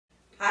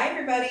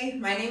everybody,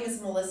 my name is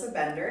Melissa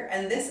Bender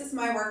and this is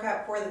my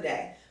workout for the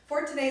day.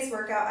 For today's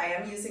workout I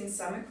am using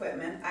some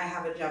equipment. I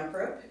have a jump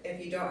rope.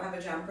 If you don't have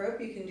a jump rope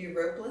you can do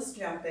ropeless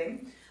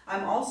jumping.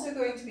 I'm also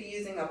going to be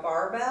using a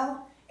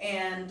barbell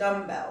and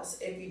dumbbells.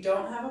 If you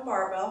don't have a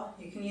barbell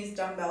you can use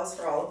dumbbells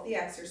for all of the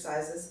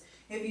exercises.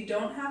 If you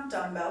don't have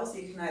dumbbells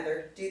you can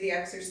either do the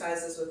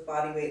exercises with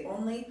body weight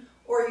only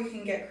or you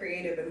can get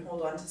creative and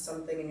hold on to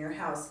something in your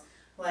house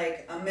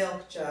like a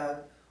milk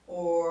jug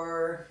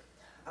or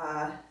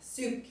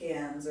soup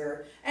cans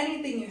or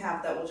anything you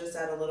have that will just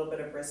add a little bit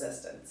of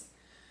resistance.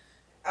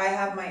 I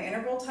have my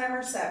interval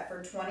timer set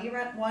for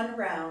 21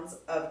 rounds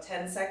of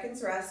 10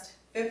 seconds rest,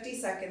 50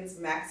 seconds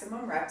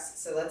maximum reps.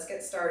 So let's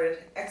get started.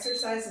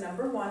 Exercise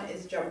number 1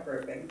 is jump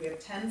roping. We have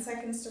 10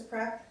 seconds to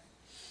prep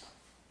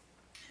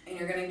and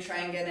you're going to try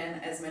and get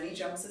in as many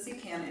jumps as you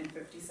can in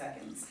 50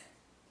 seconds.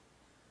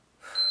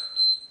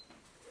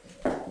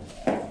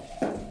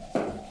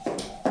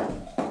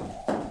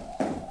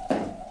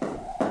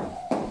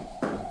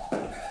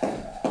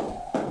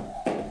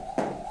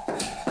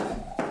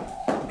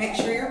 Make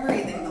sure you're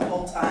breathing the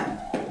whole time.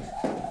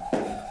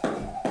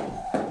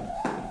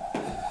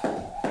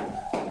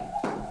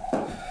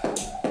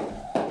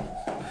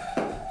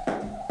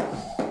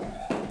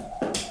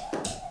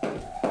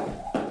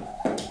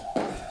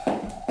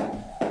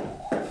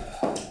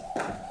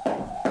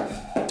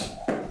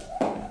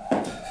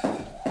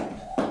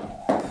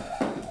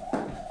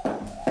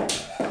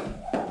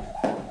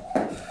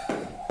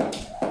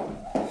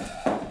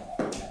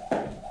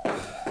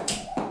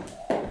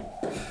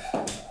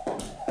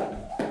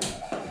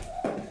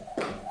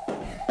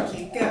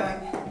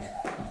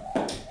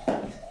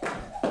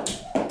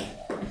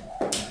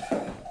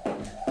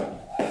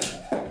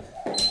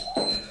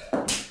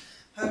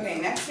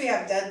 We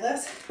have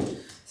deadlifts,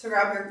 so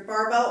grab your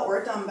barbell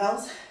or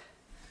dumbbells.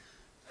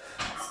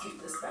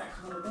 Scoot this back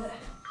a little bit.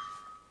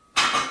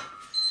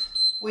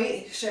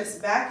 Weight shifts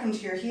back into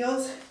your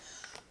heels,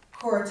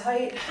 core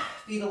tight,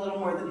 feet a little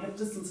more than hip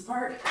distance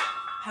apart.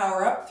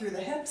 Power up through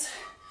the hips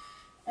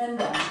and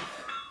down.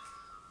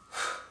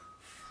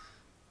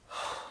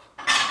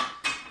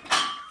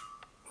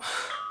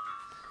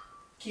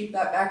 Keep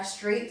that back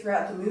straight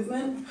throughout the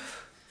movement.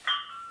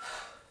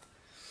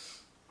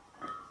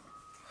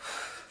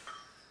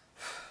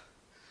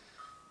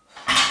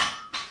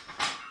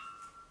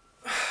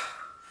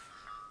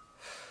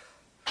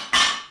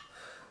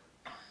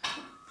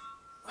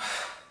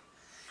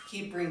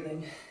 Keep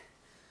breathing.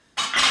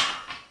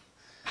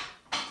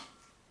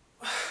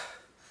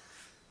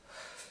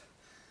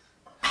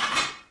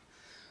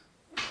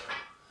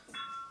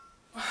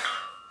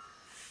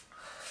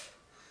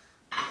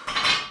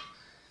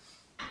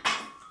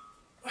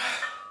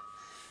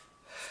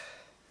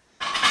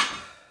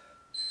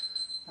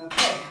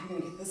 Okay, I'm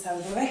going to get this out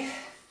of the way.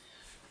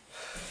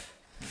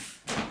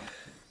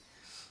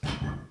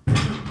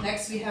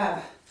 Next we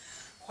have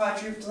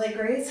quadruped leg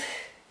raise.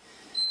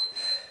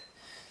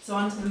 So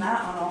onto the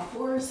mat on all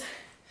fours,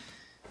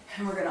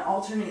 and we're going to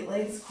alternate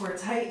legs, core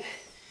tight,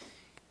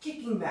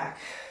 kicking back.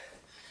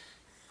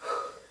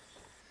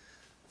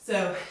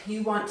 So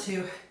you want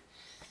to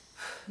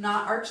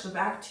not arch the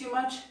back too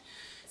much,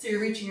 so you're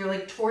reaching your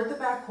leg toward the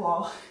back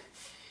wall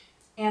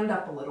and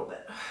up a little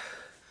bit.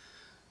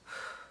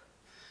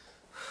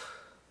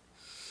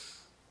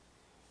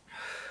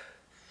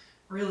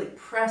 Really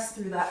press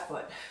through that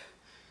foot.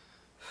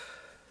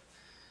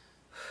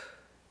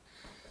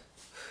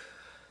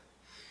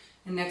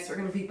 And next we're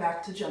going to be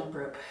back to jump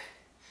rope.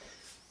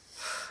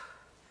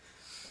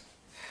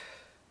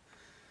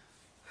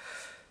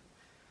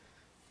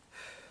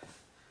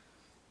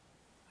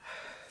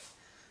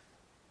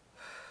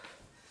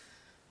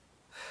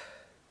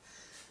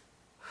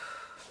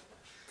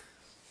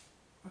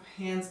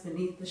 Hands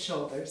beneath the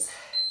shoulders.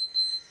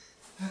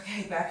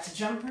 Okay, back to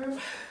jump rope.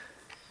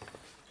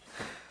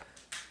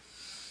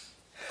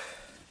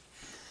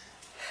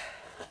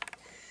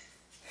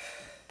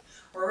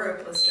 Or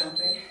ropeless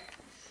jumping.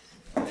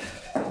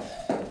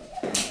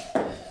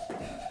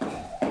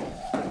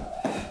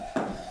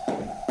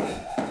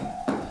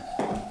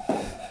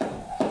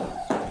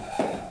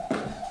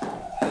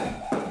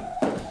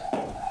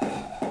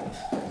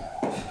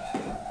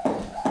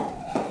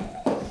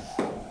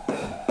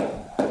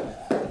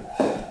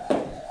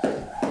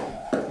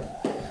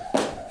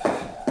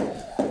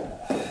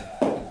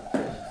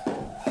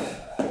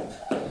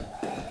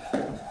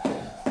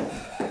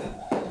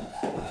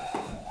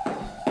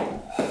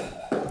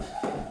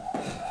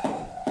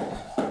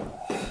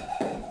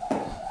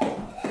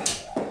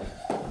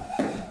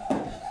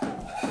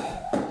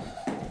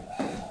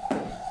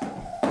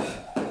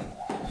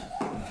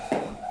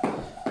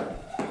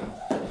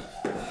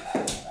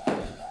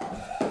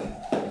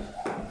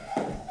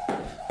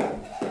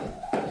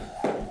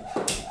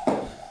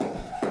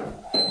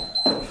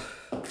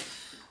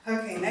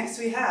 Next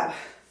we have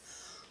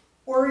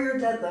warrior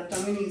deadlift.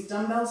 I'm going to use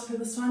dumbbells for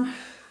this one.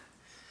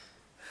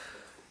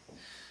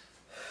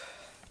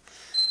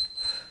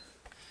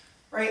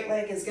 Right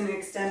leg is going to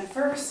extend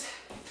first,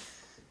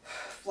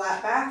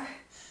 flat back.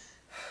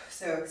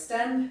 So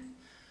extend,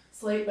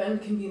 Slight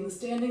bend can be in the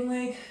standing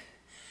leg.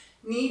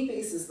 Knee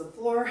faces the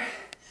floor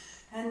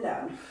and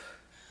down.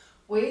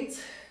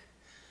 Weights,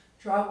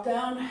 drop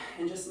down,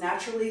 and just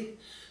naturally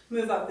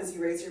move up as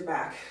you raise your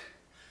back.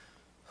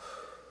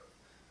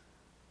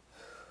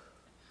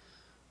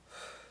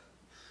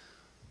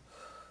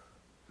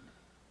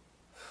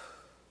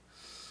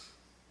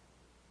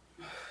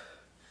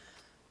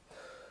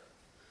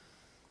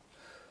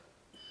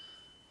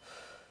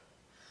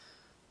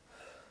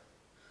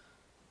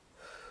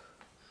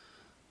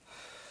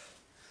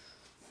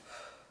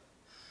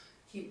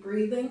 Keep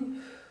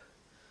breathing.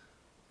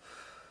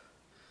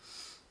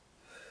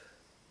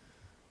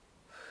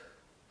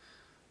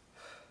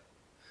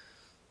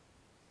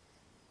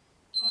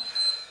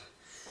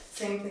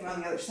 Same thing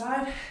on the other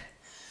side.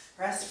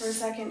 Rest for a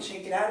second,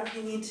 shake it out if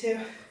you need to.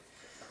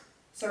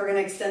 So we're going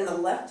to extend the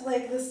left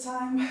leg this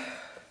time.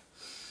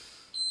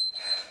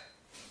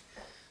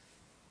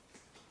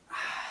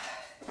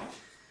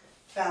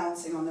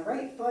 Balancing on the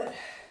right foot.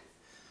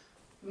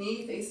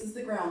 Knee faces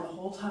the ground the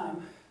whole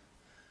time.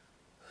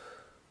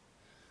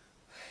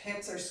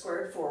 Hips are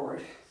squared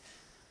forward.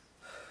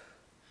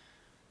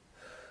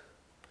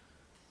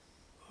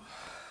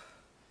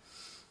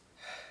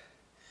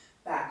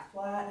 Back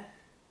flat.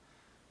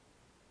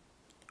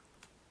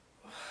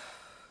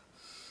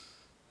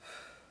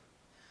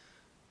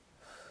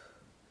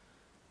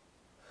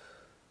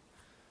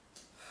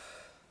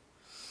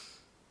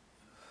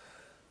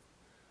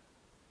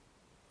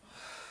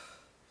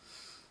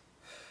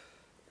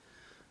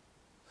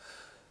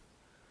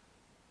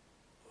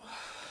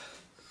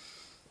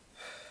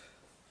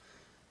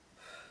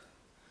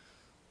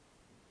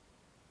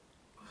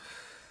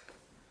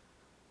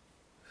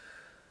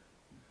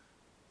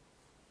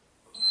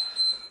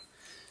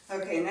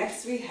 Okay,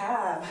 next we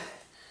have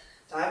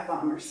dive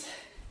bombers.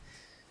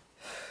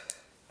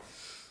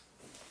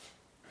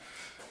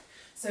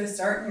 So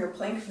start in your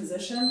plank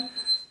position,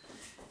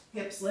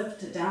 hips lift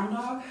to down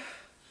dog,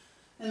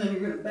 and then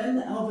you're going to bend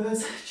the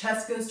elbows,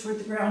 chest goes toward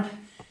the ground,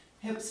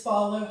 hips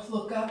follow,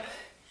 look up,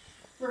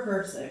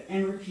 reverse it,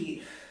 and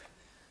repeat.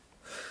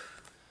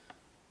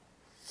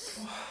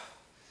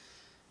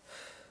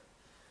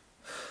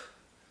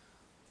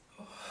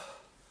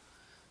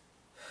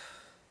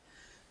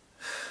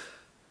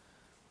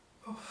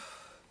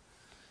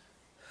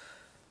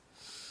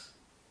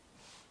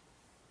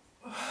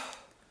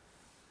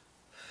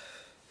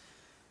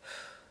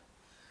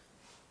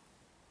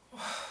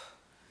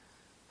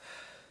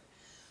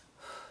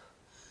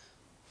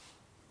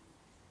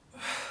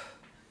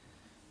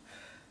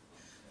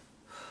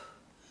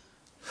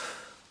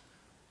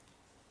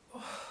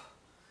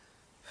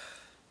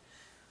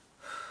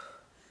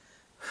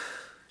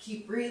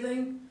 Keep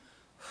breathing.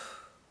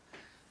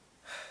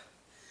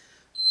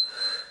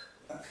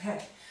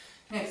 Okay,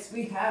 next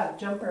we have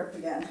jump rope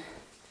again.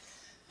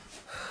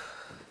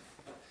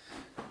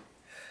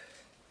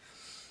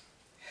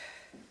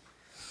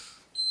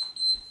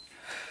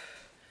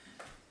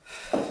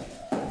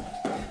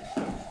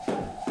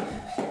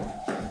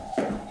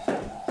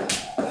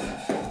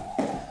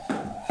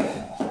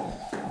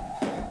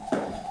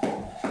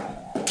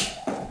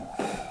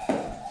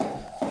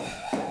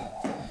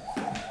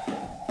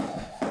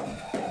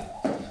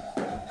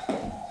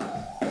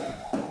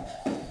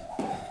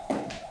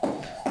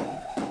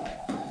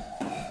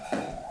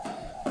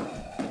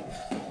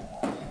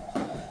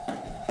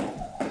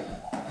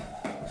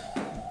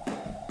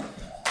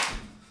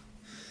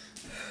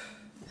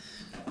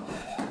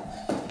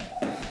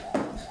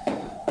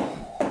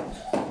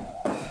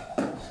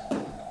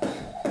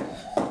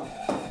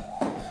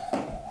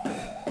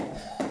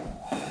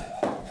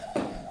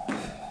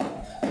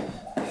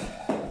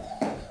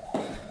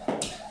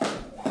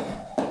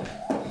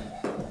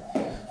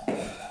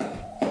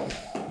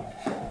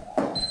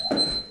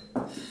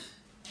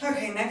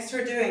 Okay, next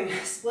we're doing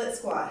split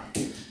squat.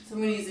 So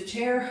I'm going to use a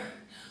chair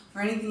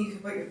or anything you can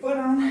put your foot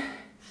on.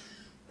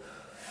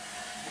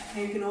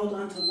 And you can hold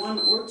on to one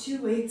or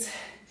two weights.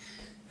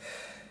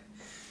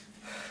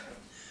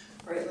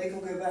 Right leg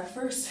will go back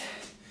first.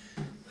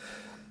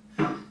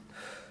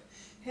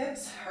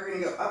 Hips are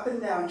going to go up and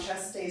down,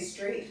 chest stays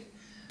straight.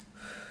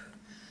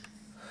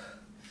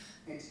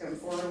 Need to come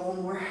forward a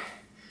little more.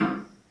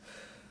 There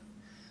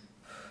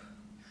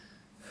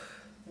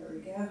we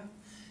go.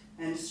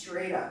 And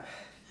straight up.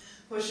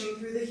 Pushing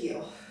through the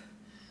heel.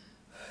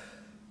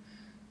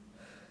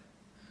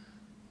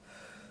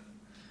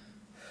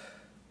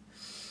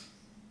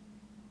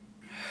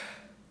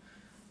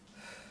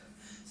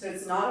 So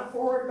it's not a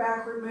forward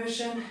backward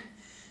motion,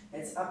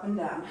 it's up and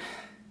down.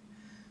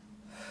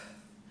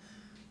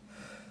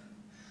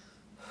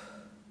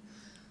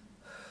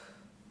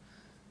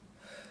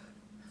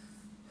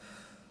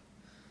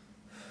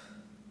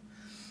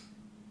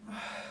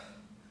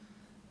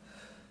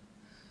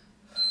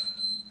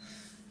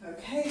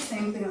 Okay,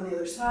 same thing on the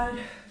other side.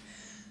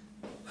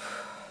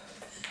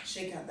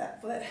 Shake out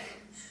that foot.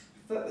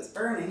 Your foot was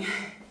burning.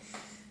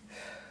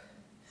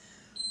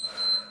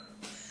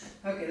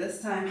 Okay,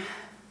 this time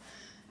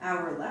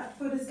our left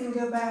foot is going to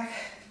go back.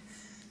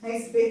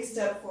 Nice big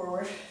step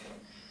forward.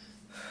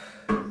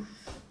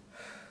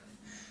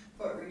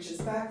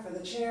 back for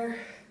the chair,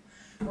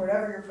 or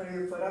whatever you're putting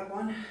your foot up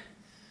on.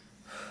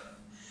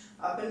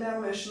 Up and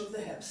down motion with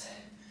the hips.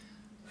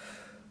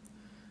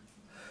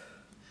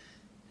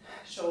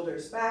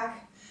 Shoulders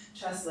back,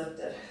 chest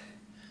lifted.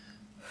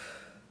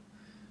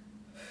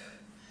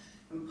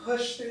 And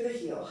push through the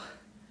heel.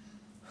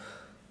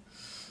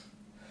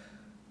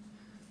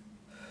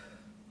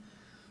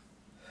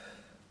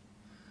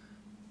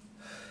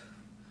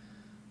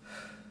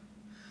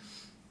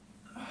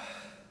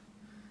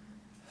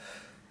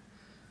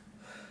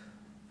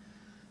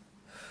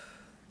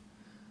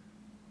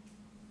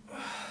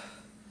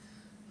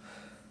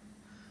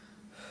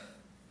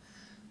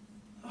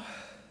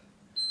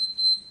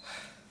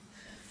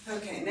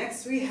 Okay,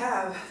 next we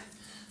have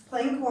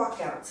plank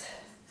walkouts.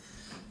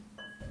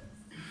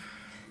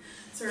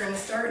 So we're going to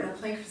start in a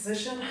plank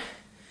position,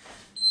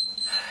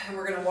 and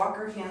we're going to walk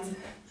our hands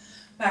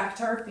back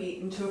to our feet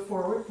into a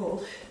forward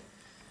fold.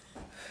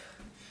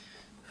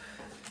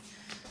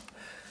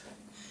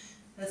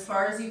 As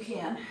far as you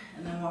can,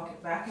 and then walk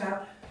it back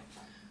out.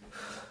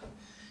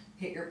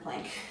 Hit your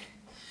plank.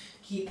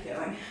 Keep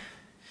going.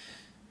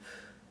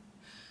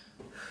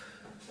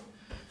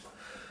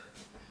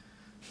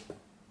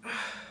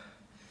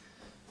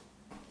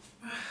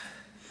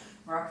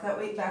 Rock that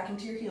weight back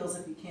into your heels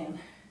if you can.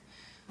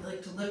 I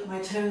like to lift my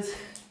toes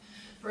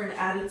for an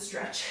added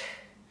stretch.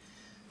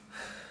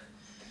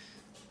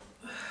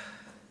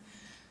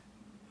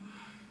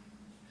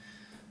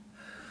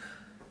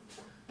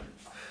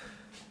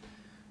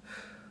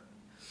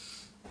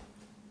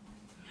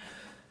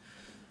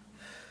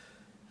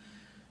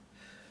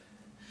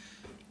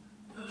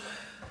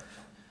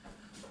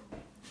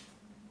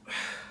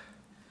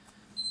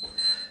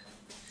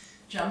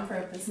 Jump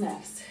rope is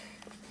next.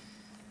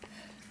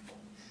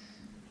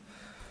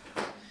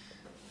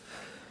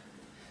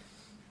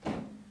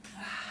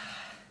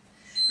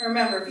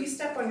 Remember, if you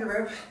step on your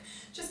rope,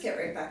 just get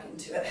right back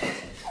into it.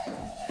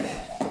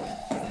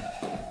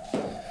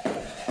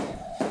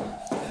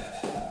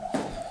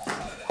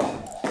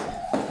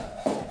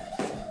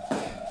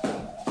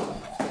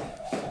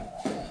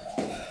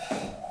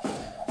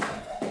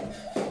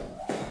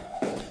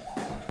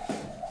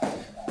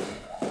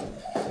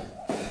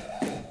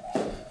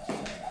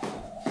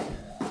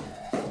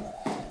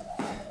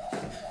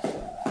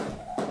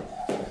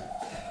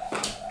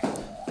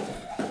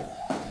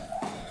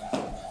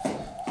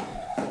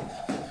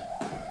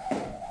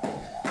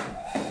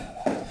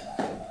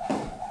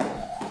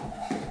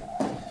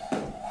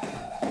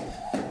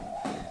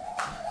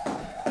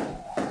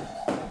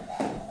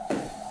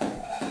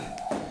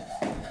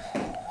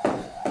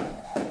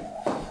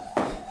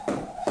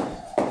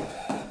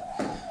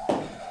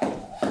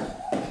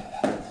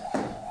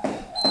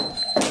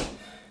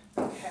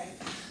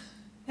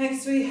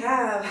 Next we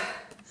have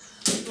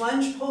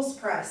lunge pulse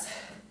press.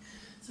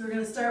 So we're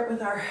going to start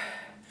with our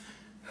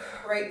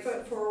right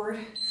foot forward,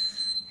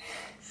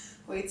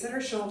 weights at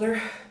our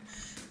shoulder,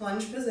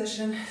 lunge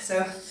position.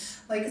 So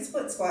like a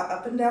split squat,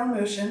 up and down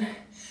motion.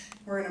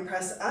 We're going to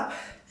press up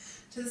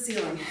to the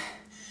ceiling,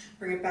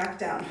 bring it back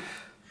down.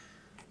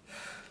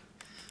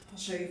 I'll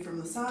show you from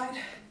the side.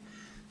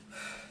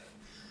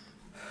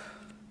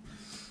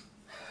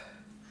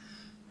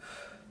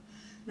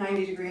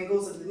 "90-degree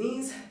angles of the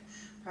knees.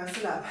 Press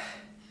it up.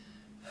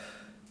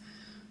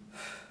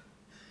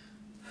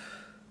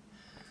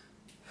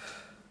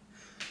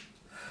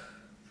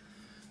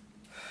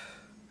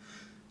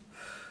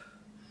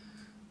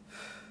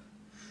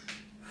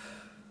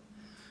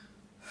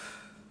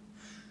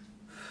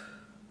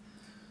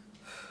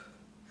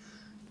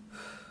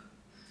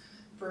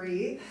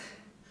 Breathe.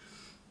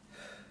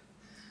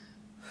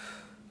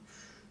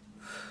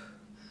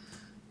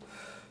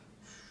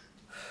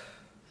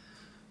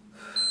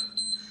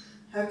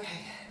 Okay.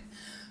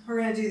 We're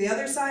going to do the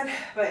other side,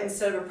 but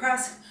instead of a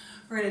press,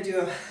 we're going to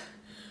do a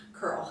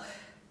curl.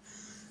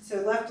 So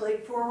left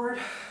leg forward,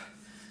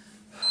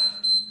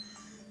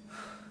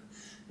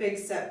 big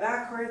step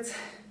backwards,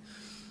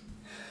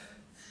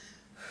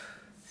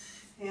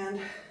 and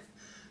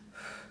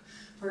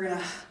we're going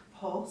to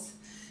pulse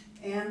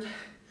and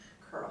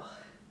curl.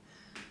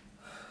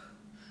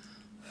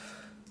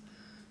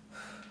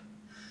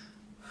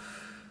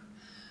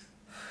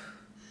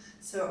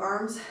 So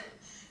arms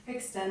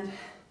extend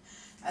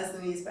as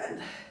the knees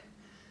bend.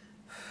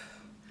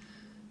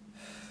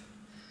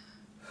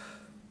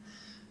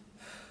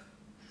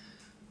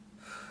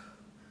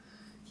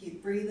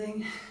 Keep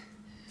breathing.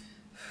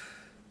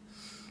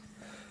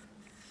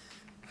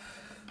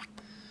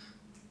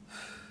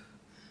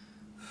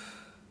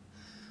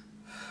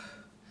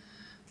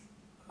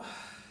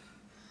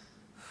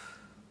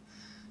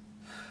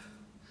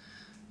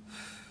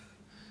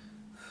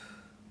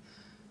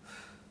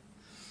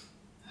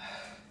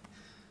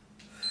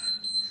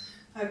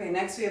 Okay,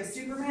 next we have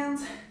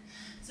Supermans.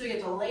 So we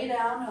get to lay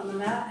down on the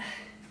mat,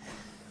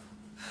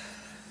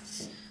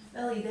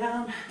 belly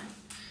down,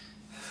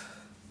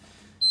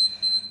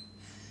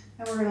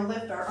 and we're going to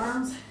lift our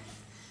arms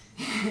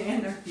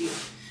and our feet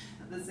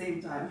at the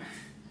same time.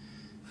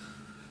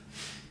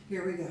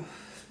 Here we go.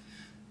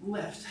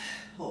 Lift,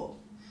 hold,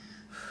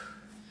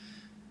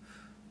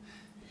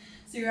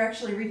 So you're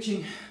actually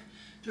reaching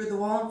toward the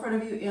wall in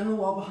front of you and the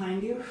wall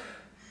behind you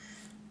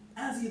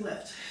as you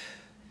lift.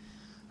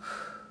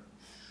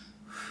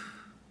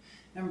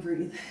 And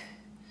breathe.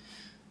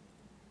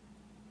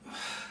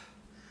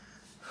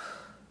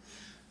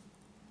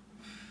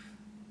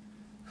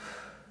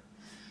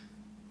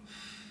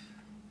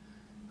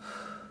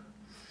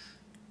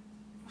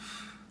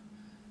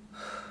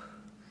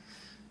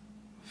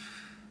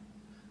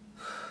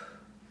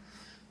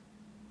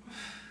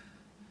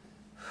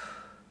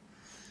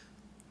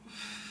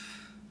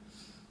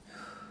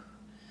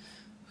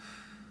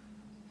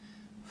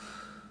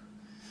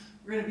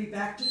 We're going to be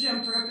back to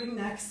jump roping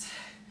next.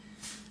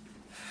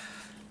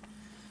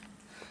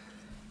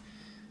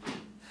 Okay.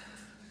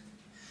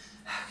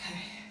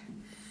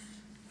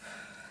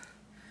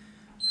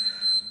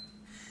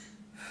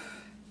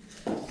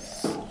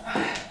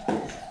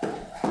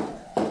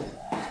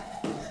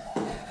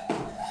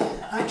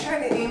 I try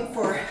to aim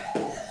for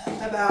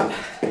about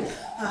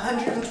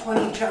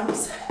 120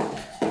 jumps,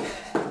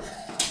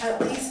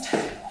 at least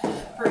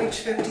for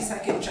each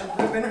 50-second jump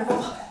rope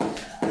interval.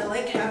 I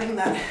like having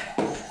that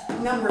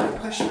number to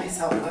push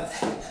myself with.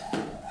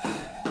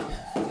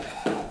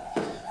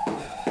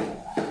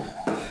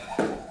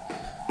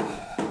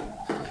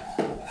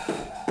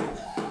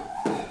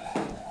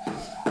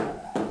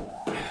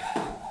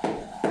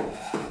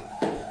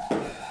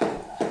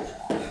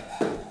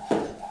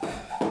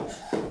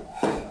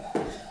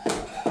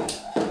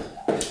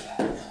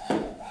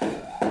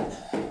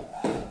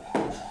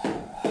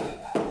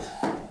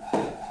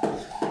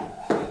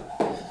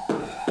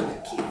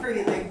 Keep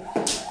breathing.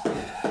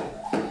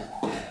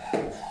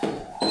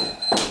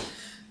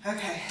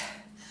 Okay,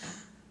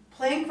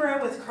 plank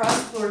row with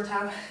cross floor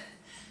tap.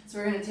 So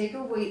we're going to take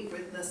a weight for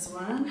this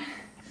one. I'm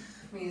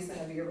going to use the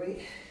heavier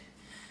weight.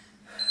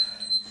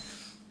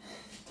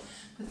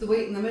 Put the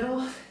weight in the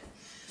middle,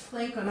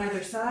 plank on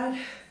either side.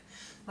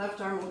 Left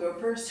arm will go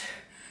first.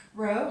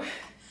 Row,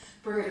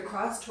 bring it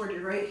across toward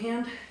your right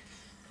hand.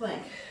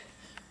 Plank.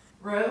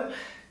 Row,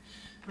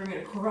 bring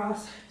it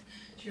across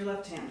to your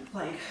left hand.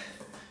 Plank.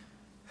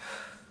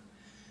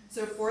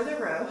 So for the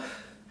row,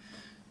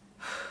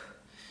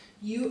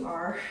 you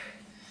are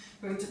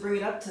going to bring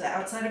it up to the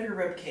outside of your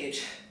rib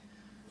cage.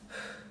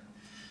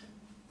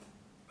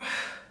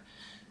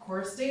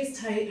 Core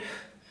stays tight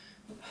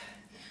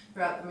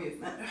throughout the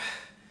movement.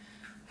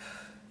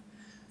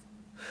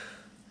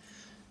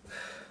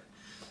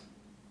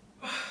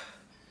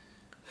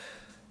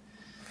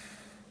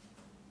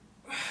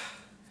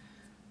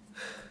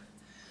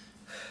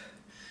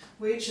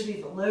 Weight should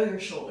be below your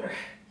shoulder.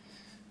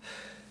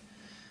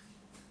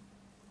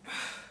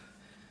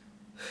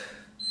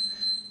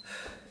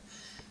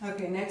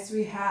 Okay, next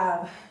we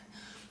have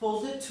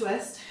folded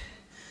twist.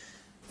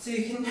 So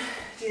you can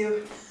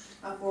do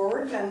a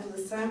forward bend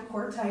this time,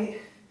 core tight,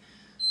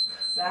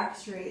 back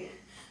straight,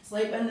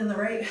 slight bend in the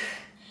right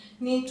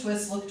knee,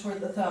 twist, look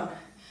toward the thumb,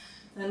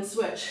 then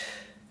switch.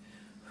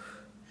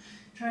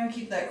 Try and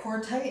keep that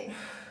core tight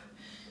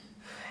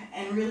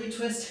and really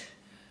twist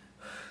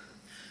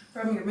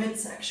from your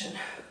midsection.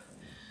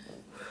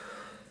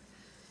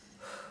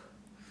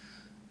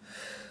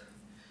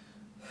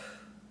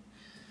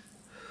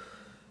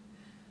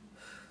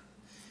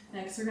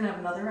 Next, we're going to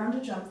have another round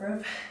of jump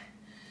rope.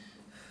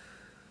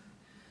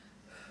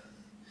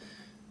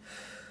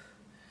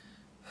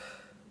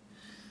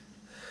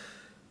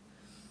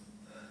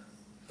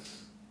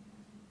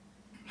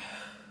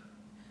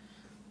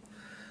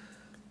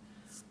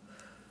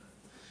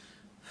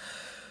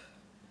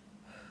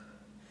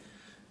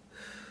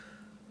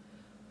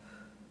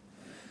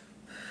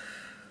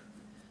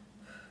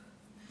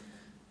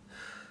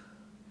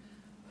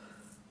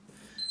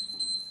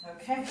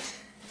 Okay,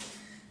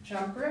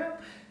 jump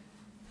rope.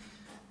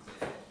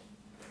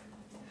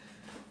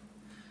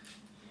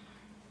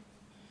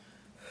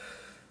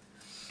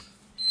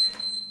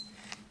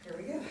 Here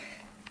we go.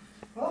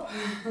 Oh.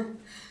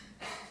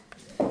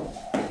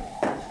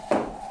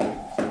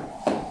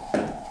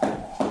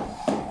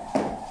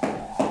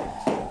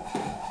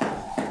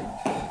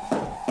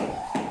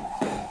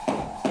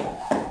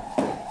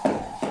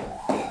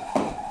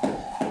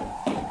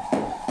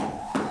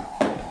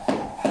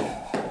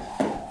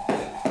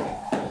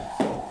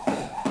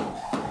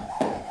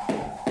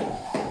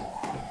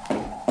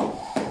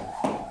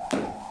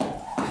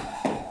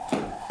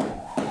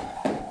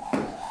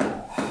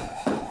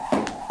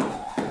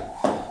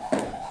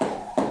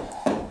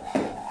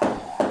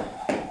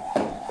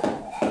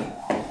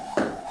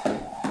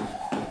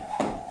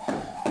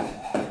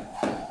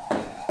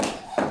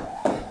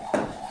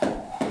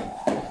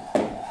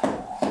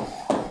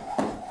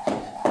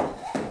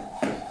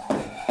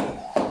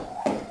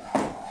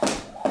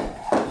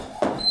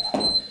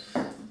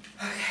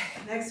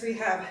 Next we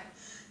have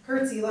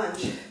curtsy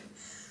lunge.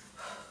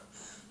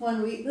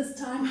 One weight this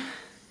time.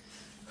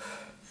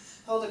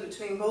 Hold it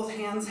between both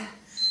hands,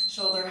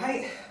 shoulder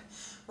height.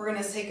 We're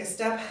going to take a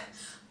step,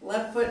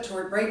 left foot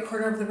toward right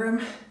corner of the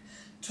room,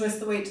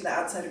 twist the weight to the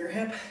outside of your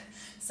hip,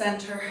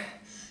 center,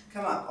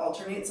 come up,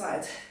 alternate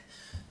sides.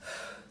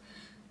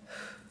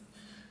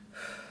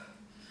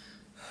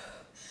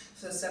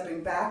 So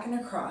stepping back and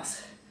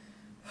across.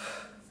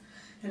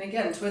 And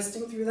again,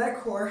 twisting through that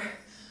core,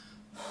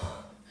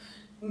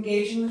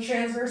 engaging the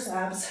transverse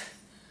abs.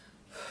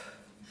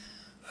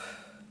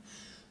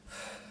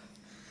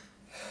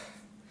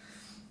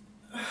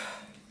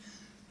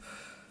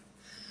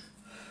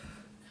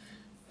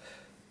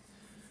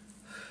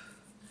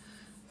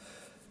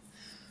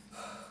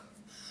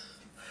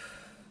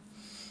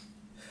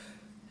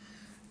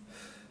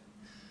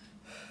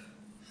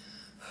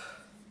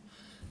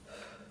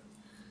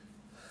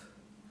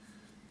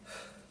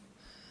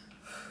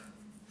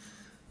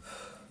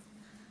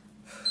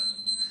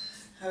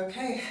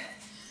 Okay,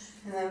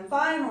 and then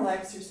final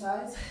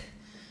exercise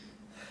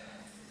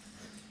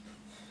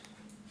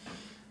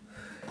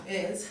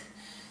is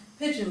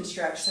pigeon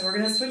stretch. So we're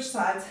going to switch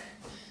sides,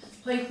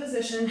 plank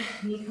position,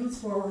 knee comes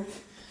forward.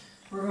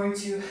 We're going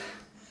to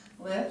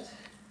lift,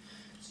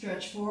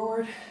 stretch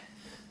forward,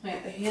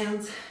 plant the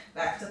hands,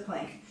 back to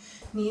plank.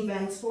 Knee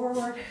bends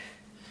forward,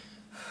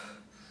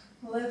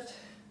 lift,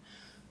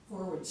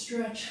 forward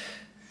stretch,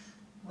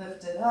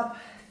 lift it up,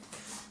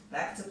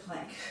 back to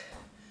plank.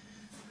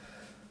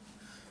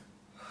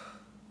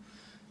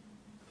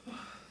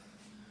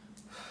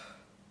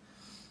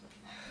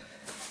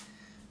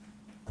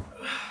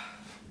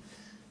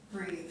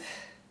 Breathe.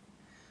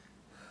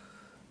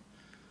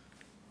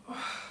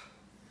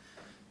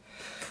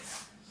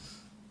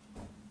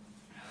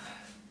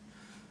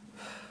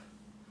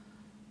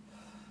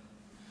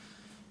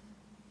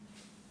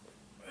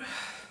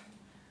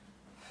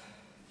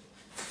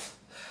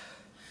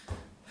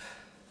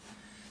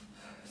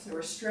 So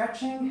we're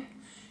stretching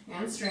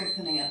and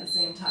strengthening at the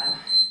same time.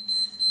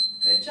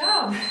 Good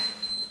job.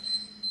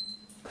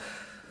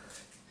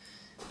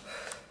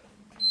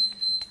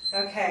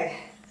 Okay.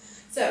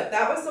 So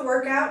that was the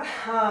workout.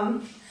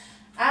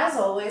 As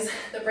always,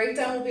 the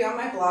breakdown will be on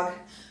my blog,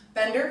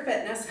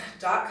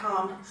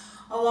 benderfitness.com,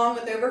 along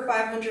with over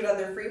 500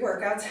 other free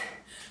workouts,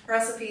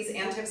 recipes,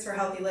 and tips for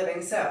healthy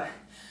living. So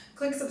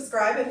click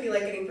subscribe if you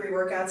like getting free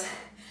workouts,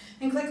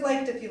 and click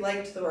liked if you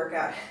liked the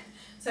workout.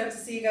 So to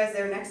see you guys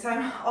there next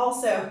time.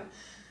 Also,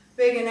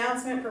 big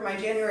announcement for my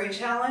January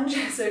challenge,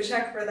 so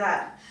check for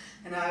that.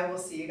 And I will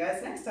see you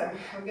guys next time.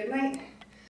 Have a good night.